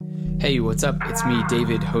Hey, what's up? It's me,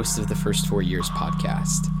 David, host of the First 4 Years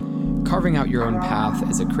podcast. Carving out your own path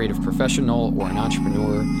as a creative professional or an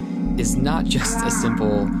entrepreneur is not just a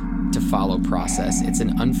simple to follow process. It's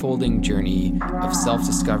an unfolding journey of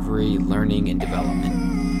self-discovery, learning, and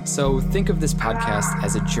development. So think of this podcast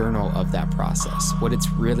as a journal of that process, what it's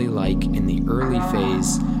really like in the early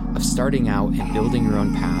phase of starting out and building your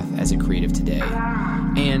own path as a creative today.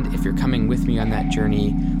 And if you're coming with me on that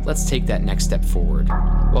journey, let's take that next step forward.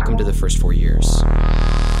 Welcome to the First 4 Years.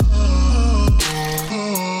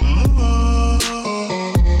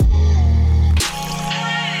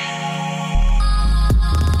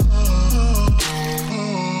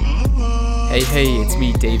 Hey, it's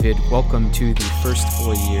me, David. Welcome to the First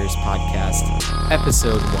 4 Years podcast,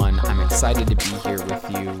 episode 1. I'm excited to be here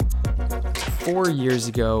with you. 4 years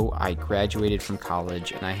ago, I graduated from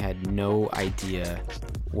college and I had no idea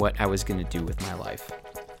what I was going to do with my life.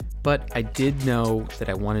 But I did know that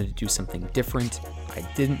I wanted to do something different. I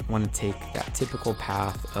didn't want to take that typical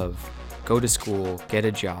path of go to school, get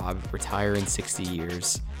a job, retire in 60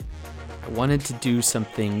 years. I wanted to do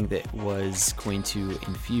something that was going to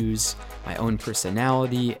infuse my own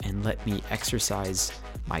personality and let me exercise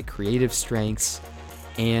my creative strengths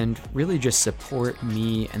and really just support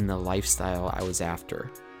me and the lifestyle I was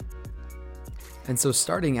after. And so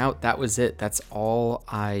starting out, that was it. That's all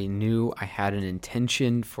I knew. I had an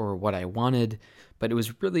intention for what I wanted, but it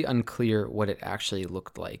was really unclear what it actually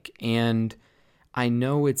looked like. And I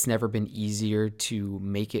know it's never been easier to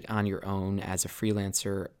make it on your own as a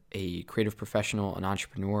freelancer, a creative professional, an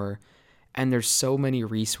entrepreneur. And there's so many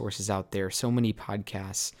resources out there, so many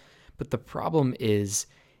podcasts. But the problem is,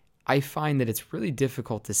 I find that it's really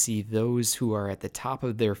difficult to see those who are at the top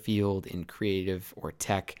of their field in creative or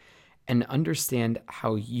tech and understand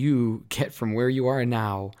how you get from where you are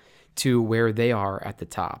now to where they are at the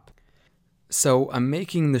top. So I'm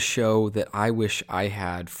making the show that I wish I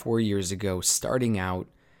had 4 years ago, starting out,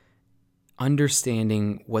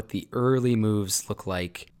 understanding what the early moves look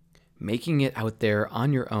like, making it out there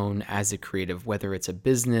on your own as a creative, whether it's a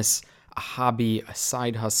business, a hobby, a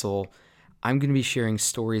side hustle. I'm going to be sharing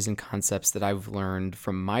stories and concepts that I've learned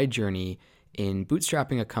from my journey in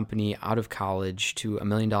bootstrapping a company out of college to $1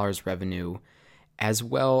 million revenue, as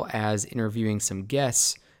well as interviewing some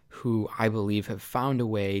guests who I believe have found a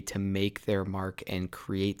way to make their mark and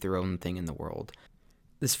create their own thing in the world.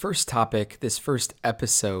 This first topic, this first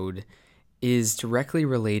episode, is directly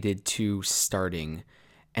related to starting.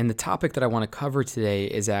 And the topic that I want to cover today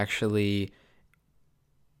is actually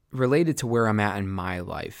related to where I'm at in my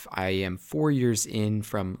life. I am 4 years in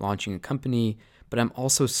from launching a company, but I'm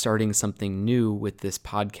also starting something new with this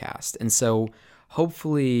podcast. And so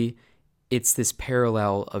hopefully it's this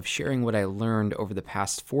parallel of sharing what I learned over the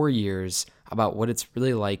past 4 years about what it's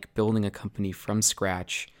really like building a company from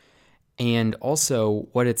scratch, and also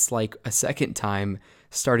what it's like a second time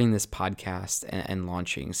starting this podcast and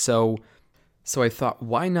launching. So I thought,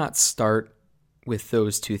 why not start with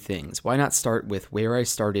those two things? Why not start with where I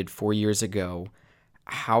started 4 years ago,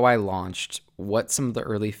 how I launched, what some of the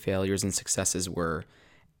early failures and successes were,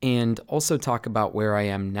 and also talk about where I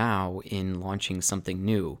am now in launching something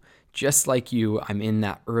new. Just like you, I'm in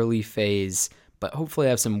that early phase, but hopefully I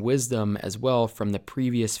have some wisdom as well from the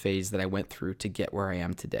previous phase that I went through to get where I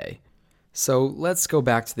am today. So let's go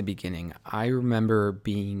back to the beginning. I remember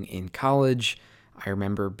being in college. I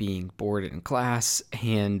remember being bored in class,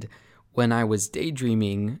 and when I was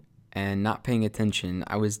daydreaming and not paying attention,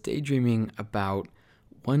 I was daydreaming about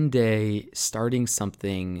one day starting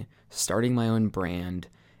something, starting my own brand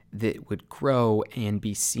that would grow and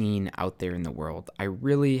be seen out there in the world. I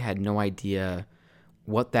really had no idea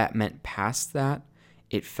what that meant past that.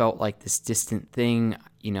 It felt like this distant thing.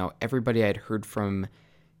 Everybody I'd heard from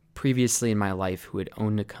previously in my life who had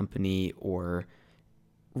owned a company or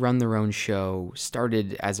run their own show,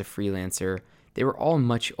 started as a freelancer, they were all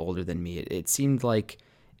much older than me. It seemed like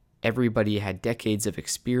everybody had decades of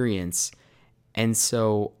experience. And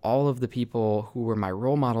so all of the people who were my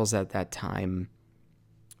role models at that time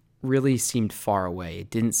really seemed far away. It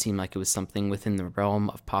didn't seem like it was something within the realm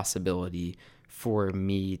of possibility for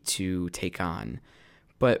me to take on.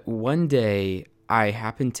 But one day I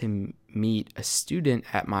happened to meet a student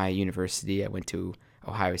at my university. I went to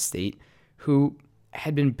Ohio State, who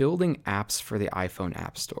had been building apps for the iPhone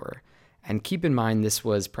App Store. And keep in mind, this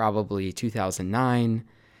was probably 2009.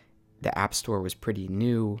 The App Store was pretty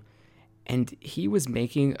new. And he was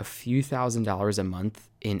making a few $1,000s a month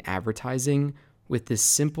in advertising with this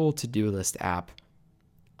simple to-do list app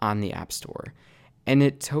on the App Store. And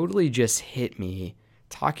it totally just hit me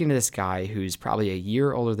talking to this guy who's probably a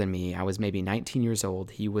year older than me. I was maybe 19 years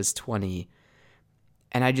old. He was 20.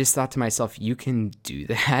 And I just thought to myself, you can do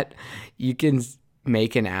that. You can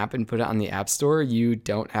make an app and put it on the App Store. You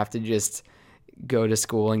don't have to just go to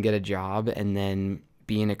school and get a job and then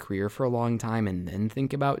be in a career for a long time and then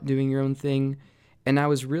think about doing your own thing. And I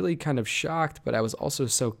was really kind of shocked, but I was also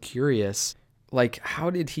so curious. Like, how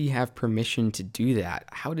did he have permission to do that?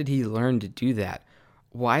 How did he learn to do that?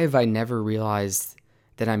 Why have I never realized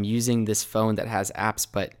that I'm using this phone that has apps,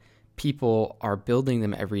 but people are building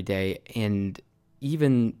them every day, and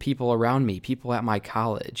even people around me, people at my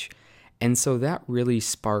college. And so that really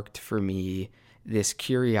sparked for me this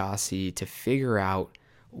curiosity to figure out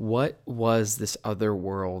what was this other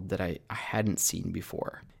world that I hadn't seen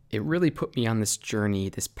before. It really put me on this journey,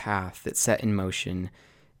 this path that set in motion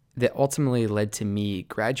that ultimately led to me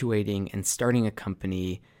graduating and starting a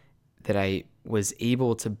company that I was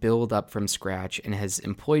able to build up from scratch and has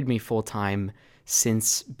employed me full time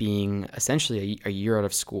since being essentially a year out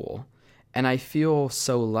of school. And I feel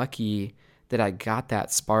so lucky that I got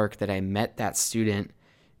that spark, that I met that student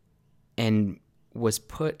and was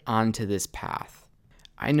put onto this path.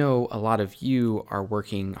 I know a lot of you are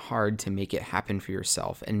working hard to make it happen for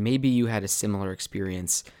yourself, and maybe you had a similar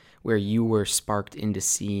experience where you were sparked into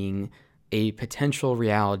seeing a potential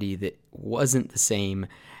reality that wasn't the same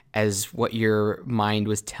as what your mind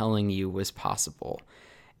was telling you was possible.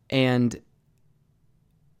 And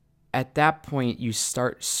at that point, you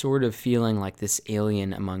start sort of feeling like this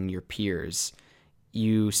alien among your peers.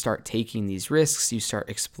 You start taking these risks, you start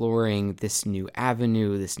exploring this new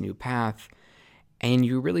avenue, this new path, and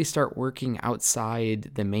you really start working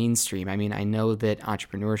outside the mainstream. I mean, I know that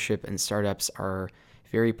entrepreneurship and startups are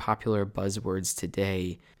very popular buzzwords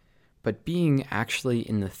today, but being actually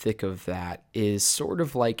in the thick of that is sort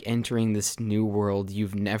of like entering this new world you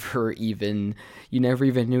never even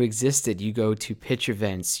knew existed. You go to pitch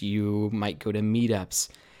events, you might go to meetups,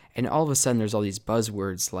 and all of a sudden there's all these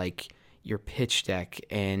buzzwords like your pitch deck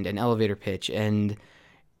and an elevator pitch and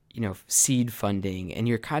seed funding, and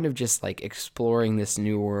you're kind of just like exploring this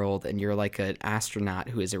new world, and you're like an astronaut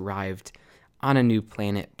who has arrived on a new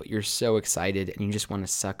planet, but you're so excited and you just want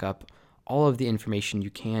to suck up all of the information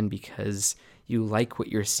you can because you like what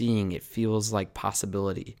you're seeing. It feels like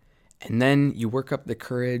possibility. And then you work up the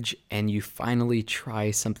courage and you finally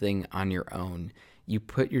try something on your own. You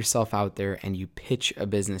put yourself out there and you pitch a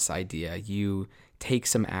business idea. You take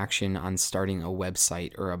some action on starting a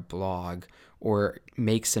website or a blog or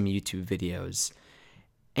make some YouTube videos.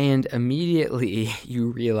 And immediately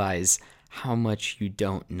you realize how much you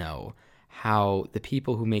don't know, how the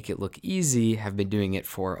people who make it look easy have been doing it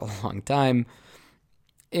for a long time,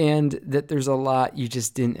 and that there's a lot you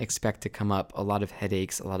just didn't expect to come up, a lot of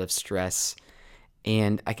headaches, a lot of stress.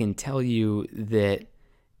 And I can tell you that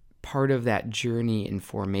part of that journey in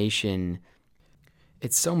formation,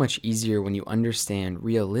 it's so much easier when you understand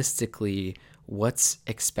realistically what's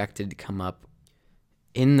expected to come up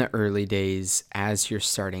in the early days as you're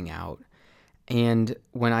starting out. And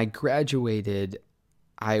when I graduated,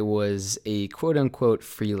 I was a quote unquote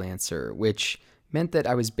freelancer, which meant that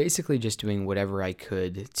I was basically just doing whatever I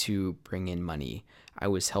could to bring in money. I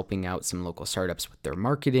was helping out some local startups with their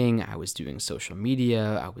marketing, I was doing social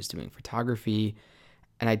media, I was doing photography,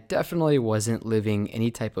 and I definitely wasn't living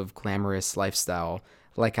any type of glamorous lifestyle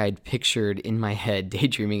like I'd pictured in my head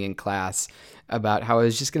daydreaming in class about how I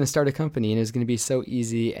was just going to start a company and it was going to be so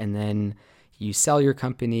easy, and then you sell your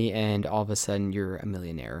company and all of a sudden you're a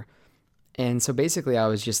millionaire. And so basically I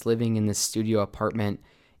was just living in this studio apartment.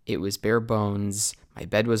 It was bare bones. My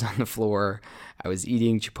bed was on the floor. I was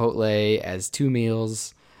eating Chipotle as 2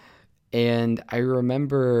 meals. And I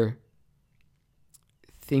remember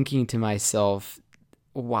thinking to myself,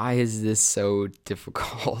 why is this so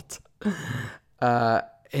difficult?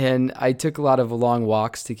 And I took a lot of long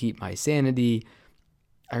walks to keep my sanity.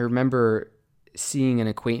 I remember seeing an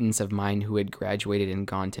acquaintance of mine who had graduated and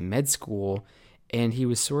gone to med school, and he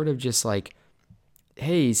was sort of just like,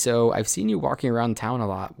 hey, so I've seen you walking around town a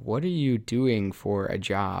lot. What are you doing for a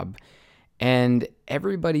job? And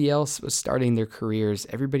everybody else was starting their careers.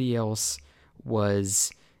 Everybody else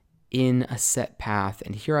was in a set path.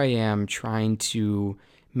 And here I am trying to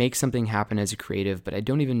make something happen as a creative, but I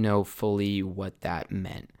don't even know fully what that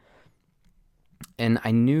meant. And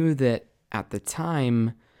I knew that at the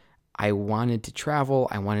time, I wanted to travel.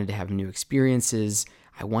 I wanted to have new experiences.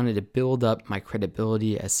 I wanted to build up my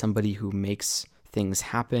credibility as somebody who makes things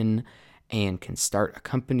happen and can start a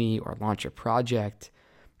company or launch a project.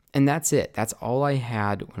 And that's it. That's all I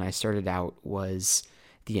had when I started out, was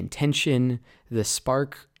the intention, the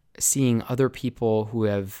spark, seeing other people who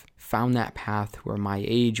have found that path, who are my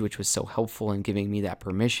age, which was so helpful in giving me that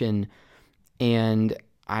permission. And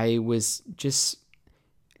I was just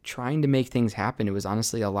trying to make things happen. It was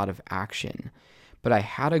honestly a lot of action. But I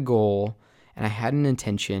had a goal and I had an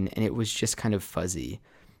intention, and it was just kind of fuzzy.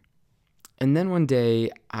 And then one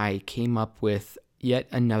day I came up with yet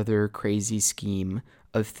another crazy scheme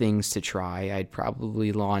of things to try. I'd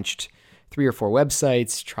probably launched 3 or 4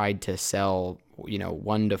 websites, tried to sell,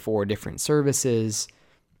 1 to 4 different services,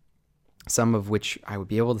 some of which I would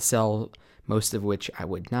be able to sell, most of which I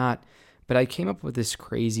would not. But I came up with this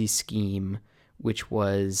crazy scheme, which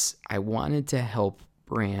was I wanted to help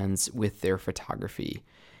brands with their photography.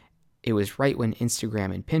 It was right when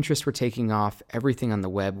Instagram and Pinterest were taking off. Everything on the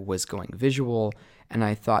web was going visual. And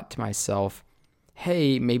I thought to myself,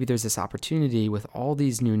 hey, maybe there's this opportunity with all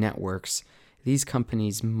these new networks. These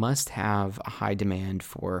companies must have a high demand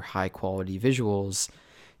for high quality visuals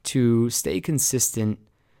to stay consistent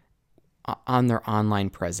on their online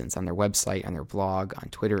presence, on their website, on their blog, on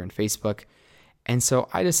Twitter and Facebook. And so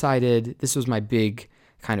I decided this was my big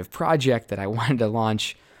kind of project that I wanted to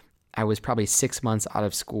launch. I was probably 6 months out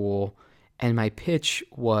of school, and my pitch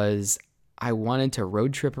was I wanted to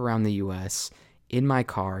road trip around the US in my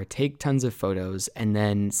car, take tons of photos, and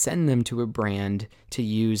then send them to a brand to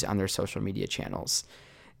use on their social media channels.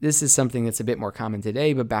 This is something that's a bit more common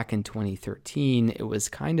today, but back in 2013, it was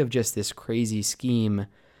kind of just this crazy scheme.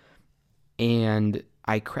 And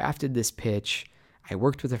I crafted this pitch. I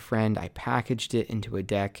worked with a friend. I packaged it into a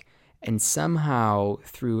deck. And somehow,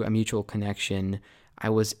 through a mutual connection, I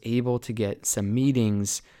was able to get some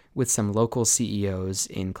meetings with some local CEOs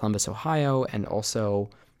in Columbus, Ohio, and also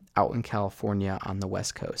out in California on the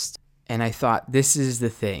West Coast. And I thought, this is the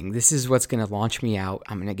thing. This is what's going to launch me out.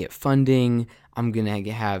 I'm going to get funding. I'm going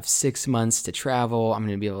to have 6 months to travel. I'm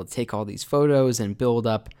going to be able to take all these photos and build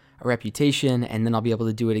up a reputation, and then I'll be able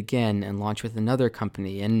to do it again and launch with another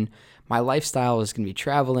company. And my lifestyle is going to be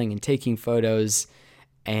traveling and taking photos.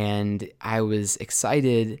 And I was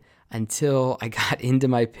excited until I got into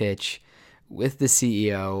my pitch with the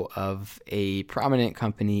CEO of a prominent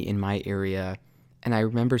company in my area. And I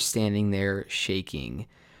remember standing there shaking.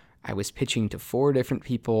 I was pitching to 4 different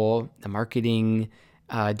people, the marketing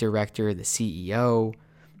director, the CEO.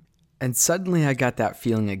 And suddenly I got that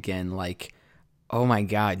feeling again, like, oh my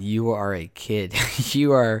God, you are a kid.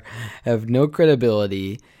 Have no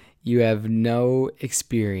credibility. You have no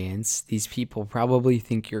experience. These people probably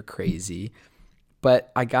think you're crazy.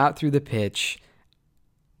 But I got through the pitch.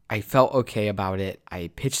 I felt okay about it.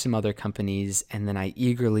 I pitched some other companies, and then I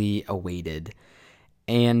eagerly awaited.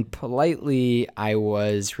 And politely, I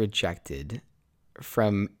was rejected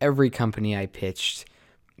from every company I pitched.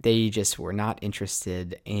 They just were not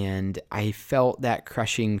interested. And I felt that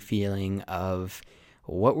crushing feeling of,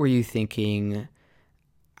 what were you thinking?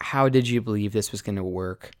 How did you believe this was going to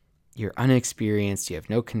work? You're unexperienced. You have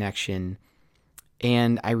no connection.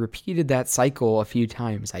 And I repeated that cycle a few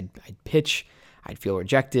times. I'd pitch, I'd feel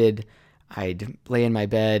rejected. I'd lay in my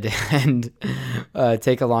bed and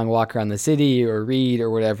take a long walk around the city or read or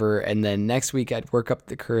whatever. And then next week I'd work up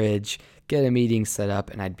the courage, get a meeting set up,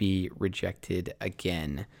 and I'd be rejected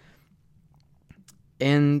again.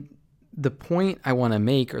 And the point I want to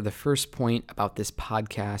make, or the first point about this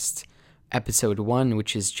podcast, episode 1,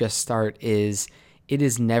 which is Just Start, is it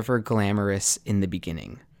is never glamorous in the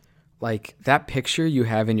beginning. Like that picture you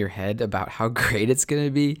have in your head about how great it's going to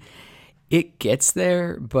be, it gets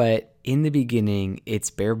there, but in the beginning, it's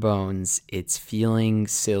bare bones, it's feeling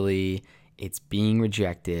silly, it's being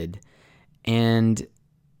rejected, and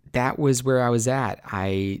that was where I was at.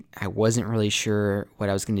 I wasn't really sure what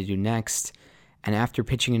I was going to do next, and after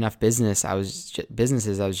pitching enough businesses, I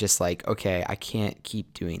was just like, okay, I can't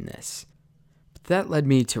keep doing this. But that led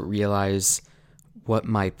me to realize what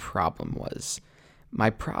my problem was. My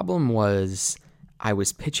problem was I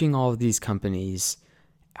was pitching all of these companies,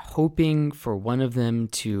 hoping for one of them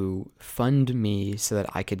to fund me so that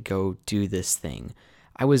I could go do this thing.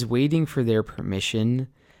 I was waiting for their permission.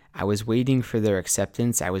 I was waiting for their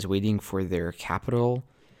acceptance. I was waiting for their capital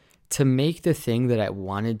to make the thing that I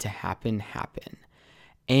wanted to happen.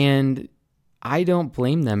 And I don't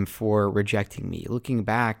blame them for rejecting me. Looking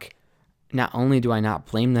back, not only do I not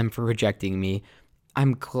blame them for rejecting me,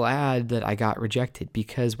 I'm glad that I got rejected,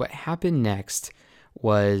 because what happened next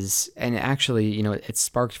was, and actually, it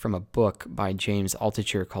sparked from a book by James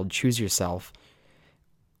Altucher called Choose Yourself,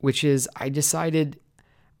 which is I decided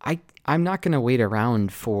I'm not going to wait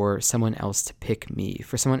around for someone else to pick me,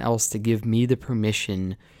 for someone else to give me the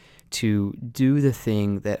permission to do the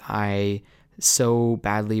thing that I so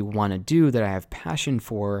badly want to do, that I have passion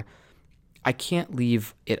for. I can't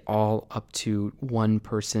leave it all up to one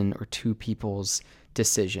person or 2 people's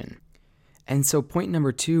decision. And so point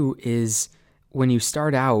number 2 is, when you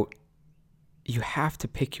start out, you have to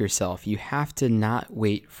pick yourself. You have to not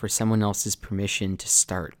wait for someone else's permission to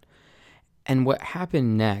start. And what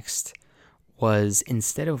happened next was,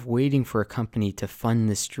 instead of waiting for a company to fund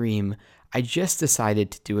this dream, I just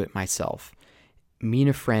decided to do it myself. Me and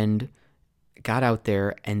a friend got out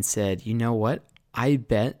there and said, you know what? I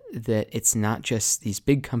bet that it's not just these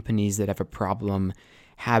big companies that have a problem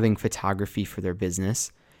having photography for their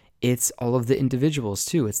business. It's all of the individuals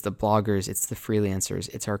too. It's the bloggers, it's the freelancers,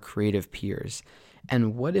 it's our creative peers.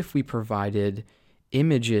 And what if we provided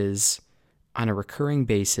images on a recurring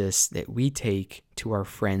basis that we take to our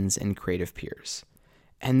friends and creative peers?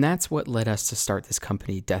 And that's what led us to start this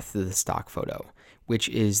company, Death of the Stock Photo, which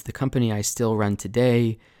is the company I still run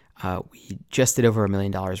today. We just did over $1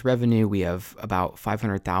 million revenue. We have about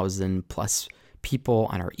 500,000 plus people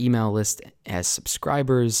on our email list as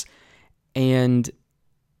subscribers. And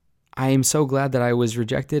I am so glad that I was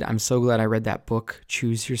rejected. I'm so glad I read that book,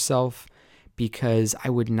 Choose Yourself, because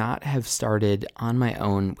I would not have started on my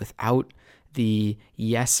own without the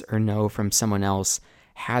yes or no from someone else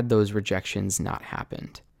had those rejections not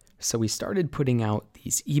happened. So we started putting out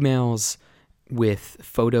these emails with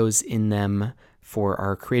photos in them for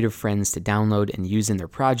our creative friends to download and use in their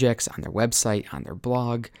projects, on their website, on their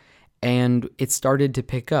blog. And it started to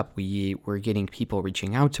pick up. We were getting people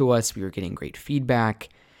reaching out to us. We were getting great feedback.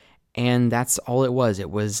 And that's all it was.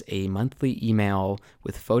 It was a monthly email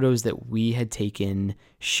with photos that we had taken,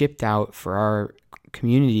 shipped out for our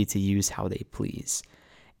community to use how they please.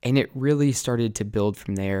 And it really started to build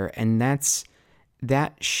from there. And that's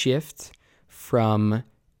that shift from,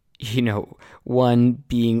 one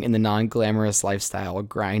being in the non-glamorous lifestyle,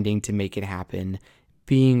 grinding to make it happen,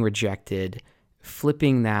 being rejected,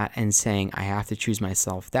 flipping that and saying, I have to choose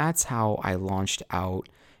myself. That's how I launched out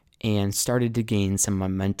and started to gain some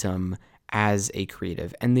momentum as a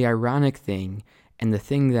creative. And the ironic thing, and the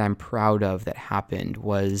thing that I'm proud of that happened,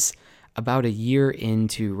 was about a year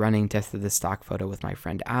into running Death of the Stock Photo with my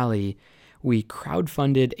friend Ali, we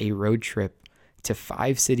crowdfunded a road trip to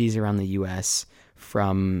 5 cities around the US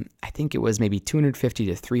from, I think it was maybe 250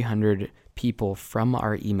 to 300 people from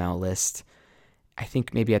our email list. I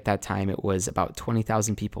think maybe at that time it was about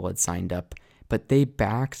 20,000 people had signed up, but they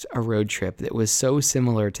backed a road trip that was so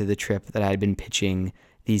similar to the trip that I had been pitching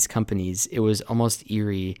these companies. It was almost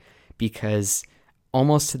eerie because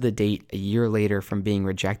almost to the date, a year later from being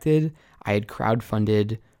rejected, I had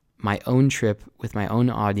crowdfunded my own trip with my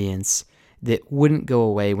own audience that wouldn't go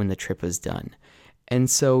away when the trip was done. And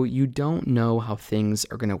so you don't know how things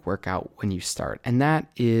are going to work out when you start. And that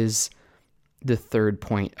is the third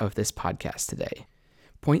point of this podcast today.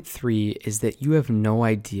 Point 3 is that you have no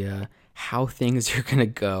idea how things are going to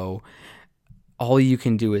go. All you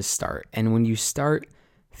can do is start. And when you start,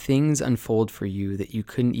 things unfold for you that you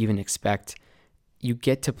couldn't even expect. You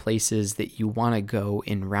get to places that you want to go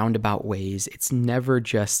in roundabout ways. It's never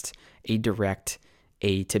just a direct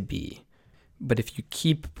A to B. But if you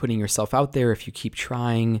keep putting yourself out there, if you keep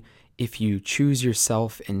trying, if you choose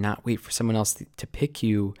yourself and not wait for someone else to pick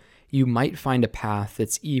you, you might find a path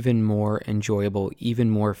that's even more enjoyable,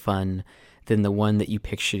 even more fun than the one that you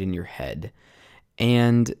pictured in your head.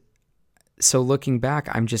 And so looking back,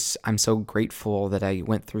 I'm so grateful that I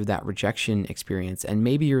went through that rejection experience. And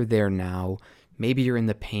maybe you're there now. Maybe you're in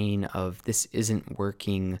the pain of, this isn't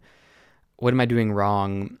working. What am I doing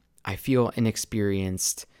wrong? I feel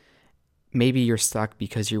inexperienced. Maybe you're stuck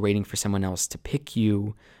because you're waiting for someone else to pick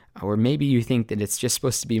you. Or maybe you think that it's just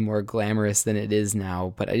supposed to be more glamorous than it is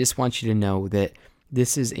now. But I just want you to know that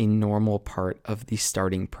this is a normal part of the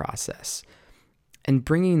starting process. And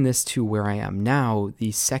bringing this to where I am now,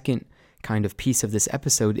 the second kind of piece of this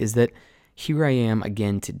episode is that here I am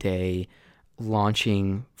again today,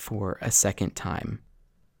 launching for a second time.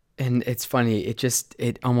 And it's funny,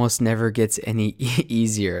 it almost never gets any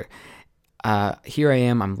easier. Here I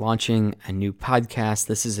am, I'm launching a new podcast.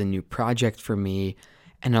 This is a new project for me.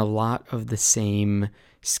 And a lot of the same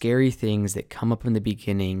scary things that come up in the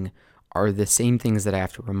beginning are the same things that I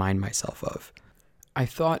have to remind myself of. I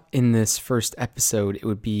thought in this first episode, it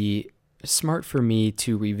would be smart for me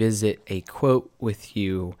to revisit a quote with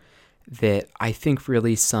you that I think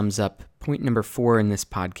really sums up point number 4 in this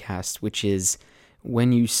podcast, which is,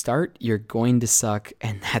 when you start, you're going to suck,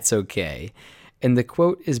 and that's okay. And the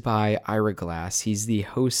quote is by Ira Glass. He's the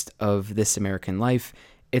host of This American Life.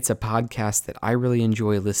 It's a podcast that I really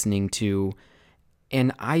enjoy listening to,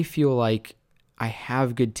 and I feel like I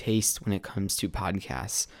have good taste when it comes to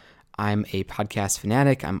podcasts. I'm a podcast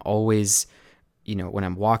fanatic. I'm always, when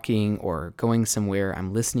I'm walking or going somewhere,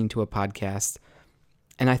 I'm listening to a podcast.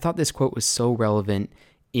 And I thought this quote was so relevant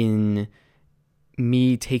in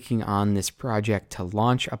me taking on this project to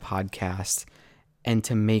launch a podcast and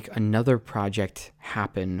to make another project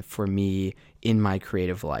happen for me in my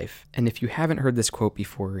creative life. And if you haven't heard this quote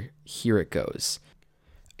before, here it goes.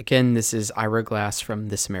 Again, this is Ira Glass from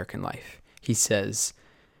This American Life. He says,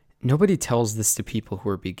 "Nobody tells this to people who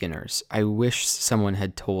are beginners. I wish someone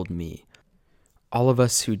had told me. All of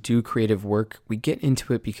us who do creative work, we get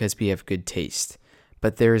into it because we have good taste.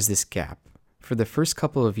 But there is this gap. For the first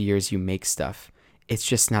couple of years you make stuff, it's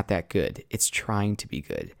just not that good. It's trying to be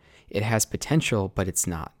good. It has potential, but it's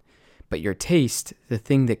not. But your taste, the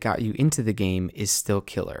thing that got you into the game, is still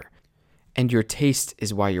killer. And your taste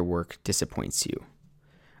is why your work disappoints you."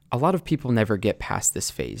 A lot of people never get past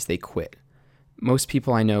this phase. They quit. Most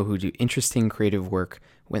people I know who do interesting creative work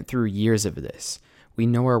went through years of this. We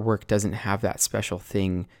know our work doesn't have that special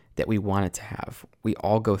thing that we want it to have. We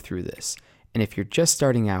all go through this. And if you're just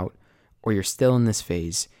starting out or you're still in this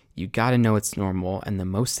phase, you got to know it's normal, and the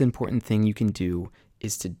most important thing you can do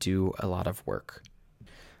is to do a lot of work.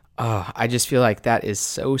 I just feel like that is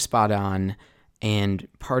so spot on, and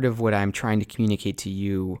part of what I'm trying to communicate to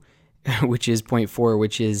you, which is point 4,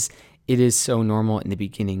 which is it is so normal in the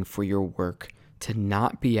beginning for your work to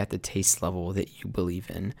not be at the taste level that you believe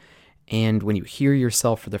in. And when you hear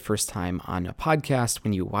yourself for the first time on a podcast,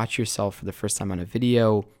 when you watch yourself for the first time on a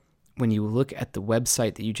video, when you look at the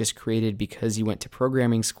website that you just created because you went to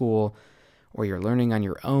programming school, or you're learning on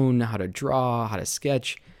your own how to draw, how to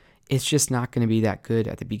sketch, it's just not going to be that good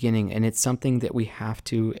at the beginning. And it's something that we have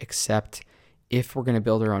to accept if we're going to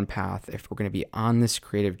build our own path, if we're going to be on this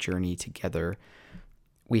creative journey together.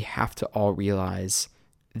 We have to all realize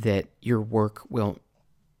that your work will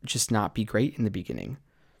just not be great in the beginning.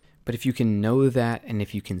 But if you can know that, and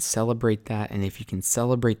if you can celebrate that, and if you can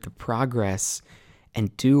celebrate the progress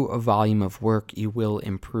and do a volume of work, you will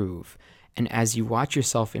improve. And as you watch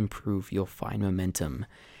yourself improve, you'll find momentum.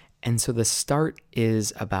 And so the start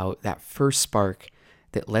is about that first spark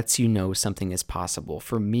that lets you know something is possible.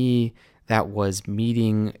 For me, that was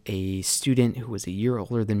meeting a student who was a year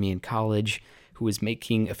older than me in college, who was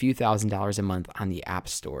making a few $1,000s a month on the App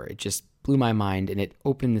Store. It just blew my mind, and it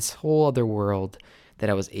opened this whole other world that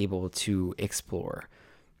I was able to explore.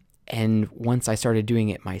 And once I started doing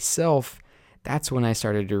it myself, that's when I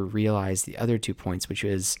started to realize the other 2 points, which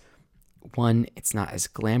is, 1, it's not as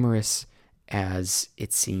glamorous as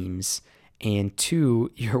it seems, and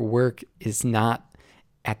 2, your work is not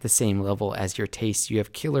at the same level as your taste. You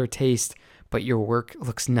have killer taste, but your work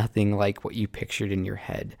looks nothing like what you pictured in your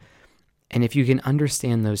head. And if you can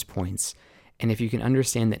understand those points, and if you can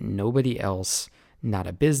understand that nobody else, not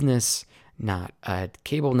a business, not a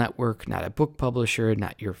cable network, not a book publisher,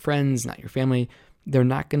 not your friends, not your family, they're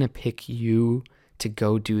not going to pick you to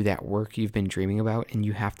go do that work you've been dreaming about, and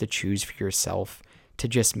you have to choose for yourself to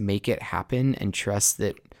just make it happen and trust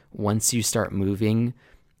that once you start moving,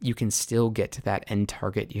 you can still get to that end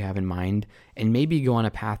target you have in mind, and maybe go on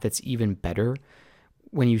a path that's even better.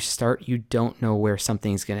 When you start, you don't know where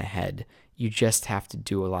something's going to head. You just have to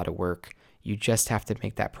do a lot of work. You just have to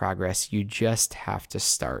make that progress. You just have to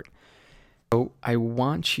start. So I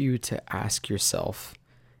want you to ask yourself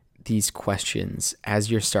these questions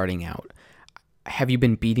as you're starting out. Have you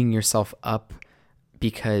been beating yourself up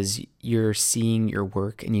because you're seeing your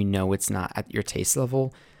work and you know it's not at your taste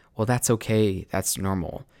level? Well, that's okay. That's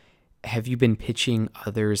normal. Have you been pitching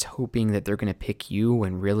others hoping that they're going to pick you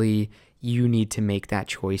when really you need to make that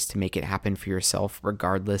choice to make it happen for yourself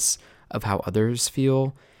regardless of how others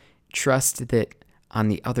feel? Trust that on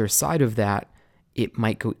the other side of that, it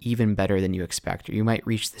might go even better than you expect, or you might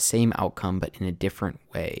reach the same outcome but in a different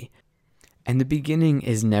way. And the beginning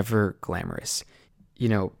is never glamorous. You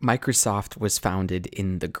know, Microsoft was founded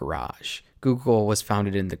in the garage. Google was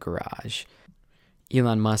founded in the garage.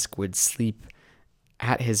 Elon Musk would sleep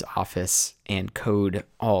at his office and code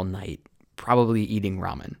all night, probably eating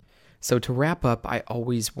ramen. So to wrap up, I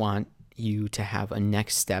always want you to have a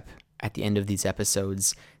next step at the end of these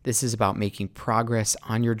episodes. This is about making progress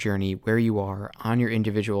on your journey, where you are on your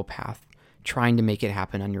individual path, trying to make it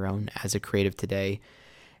happen on your own as a creative today.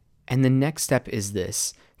 And the next step is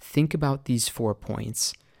this. Think about these 4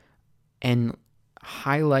 points and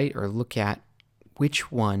highlight or look at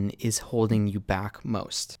which one is holding you back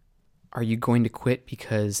most. Are you going to quit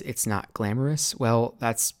because it's not glamorous? Well,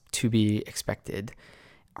 that's to be expected.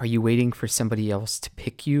 Are you waiting for somebody else to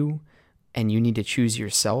pick you and you need to choose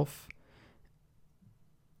yourself?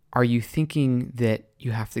 Are you thinking that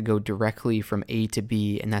you have to go directly from A to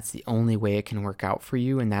B and that's the only way it can work out for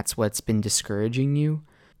you and that's what's been discouraging you?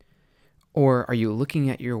 Or are you looking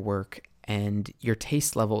at your work and your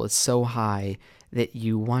taste level is so high that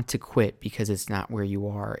you want to quit because it's not where you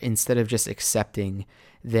are, instead of just accepting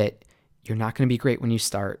that you're not going to be great when you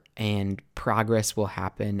start and progress will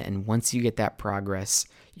happen. And once you get that progress,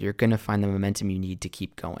 you're going to find the momentum you need to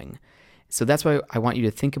keep going. So that's what I want you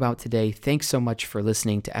to think about today. Thanks so much for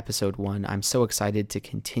listening to episode 1. I'm so excited to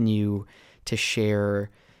continue to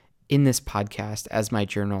share in this podcast as my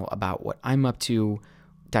journal about what I'm up to,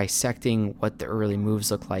 dissecting what the early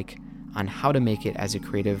moves look like on how to make it as a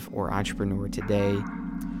creative or entrepreneur today.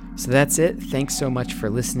 So that's it. Thanks so much for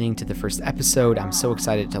listening to the first episode. I'm so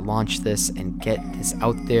excited to launch this and get this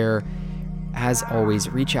out there. As always,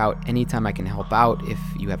 reach out anytime I can help out. If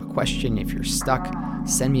you have a question, if you're stuck,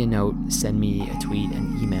 send me a note, send me a tweet,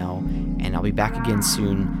 an email, and I'll be back again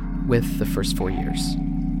soon with the first 4 years.